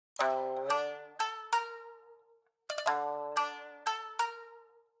Hey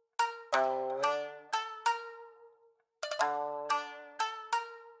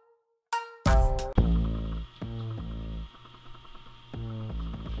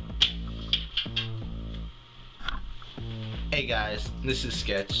guys, this is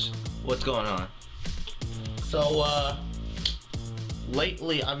Sketch. What's going on? So,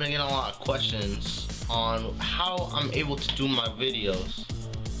 lately I've been getting a lot of questions on how I'm able to do my videos.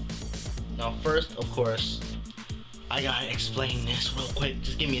 Now first, of course, I gotta explain this real quick.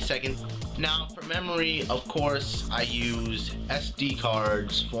 Just give me a second. Now for memory, of course, I use SD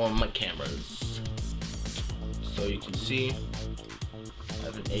cards for my cameras. So you can see I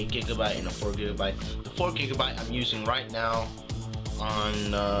have an 8 GB and a 4 GB. The 4 GB I'm using right now on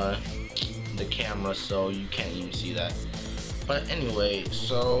the camera, so you can't even see that. But anyway,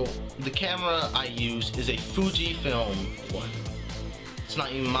 so the camera I use is a Fujifilm one. It's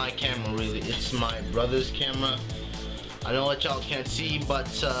not even my camera really, it's my brother's camera. I know that y'all can't see, but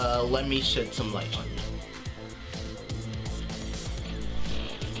let me shed some light on it.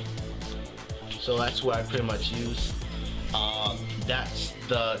 So that's what I pretty much use. That's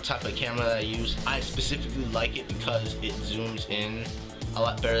the type of camera that I use. I specifically like it because it zooms in a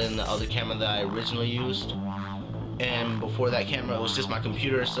lot better than the other camera that I originally used. And before that camera, it was just my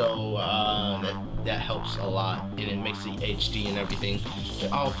computer, so that helps a lot, and it makes the HD and everything.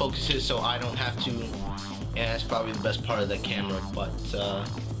 It all focuses, so I don't have to. And that's probably the best part of that camera. But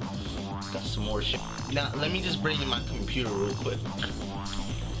got some more shit. Now let me just bring in my computer real quick.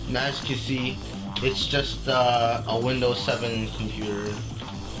 Now as you can see, it's just a Windows 7 computer.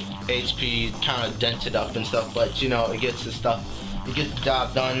 HP kind of dented up and stuff, but you know, it gets the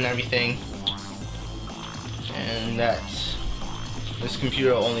job done and everything. And this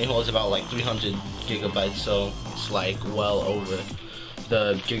computer only holds about like 300 GB, so it's like well over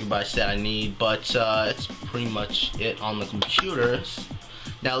the gigabytes that I need. But it's pretty much it on the computers.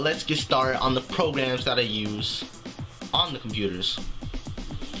 Now let's get started on the programs that I use on the computers.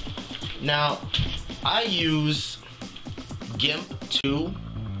 Now I use GIMP 2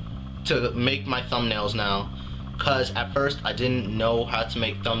 to make my thumbnails now, cause at first I didn't know how to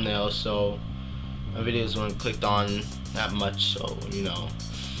make thumbnails, so my videos weren't clicked on that much, so you know,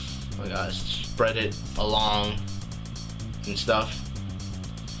 I gotta spread it along and stuff.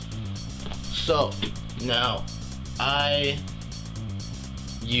 So now I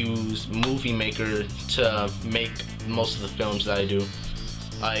use Movie Maker to make most of the films that I do.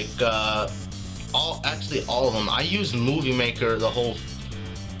 Like actually all of them. I use Movie Maker the whole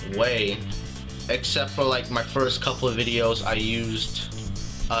way, except for like my first couple of videos I used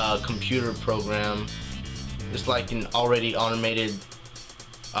a computer program. It's like an already automated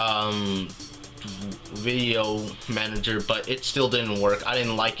video manager, but it still didn't work. I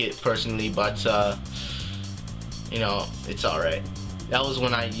didn't like it personally, but you know, it's alright. That was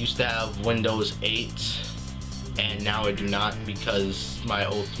when I used to have Windows 8, and now I do not, because my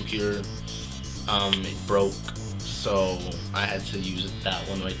old computer it broke, so I had to use that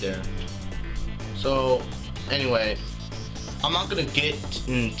one right there. So anyway, I'm not gonna get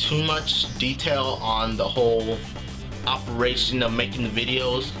in too much detail on the whole operation of making the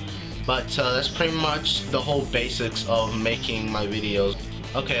videos, but that's pretty much the whole basics of making my videos.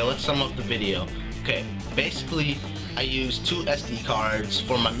 Okay, let's sum up the video. Okay, basically I use 2 SD cards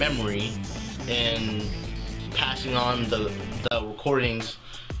for my memory and passing on the recordings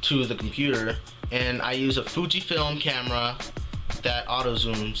to the computer, and I use a Fujifilm camera that auto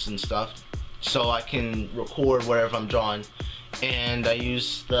zooms and stuff, so I can record wherever I'm drawing. And I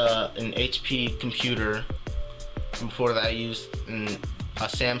use an HP computer. Before that I used a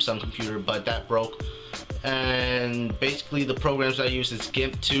Samsung computer, but that broke. And basically the programs I use is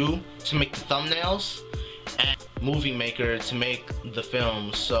GIMP 2 to make the thumbnails and Movie Maker to make the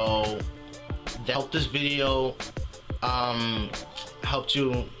film. So that helped this video helped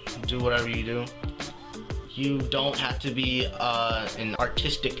you do whatever you do. You don't have to be an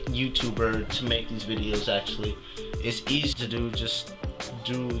artistic YouTuber to make these videos. Actually, it's easy to do. Just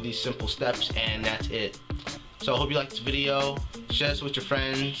do these simple steps and that's it. So I hope you liked this video. Share this with your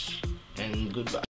friends, and goodbye.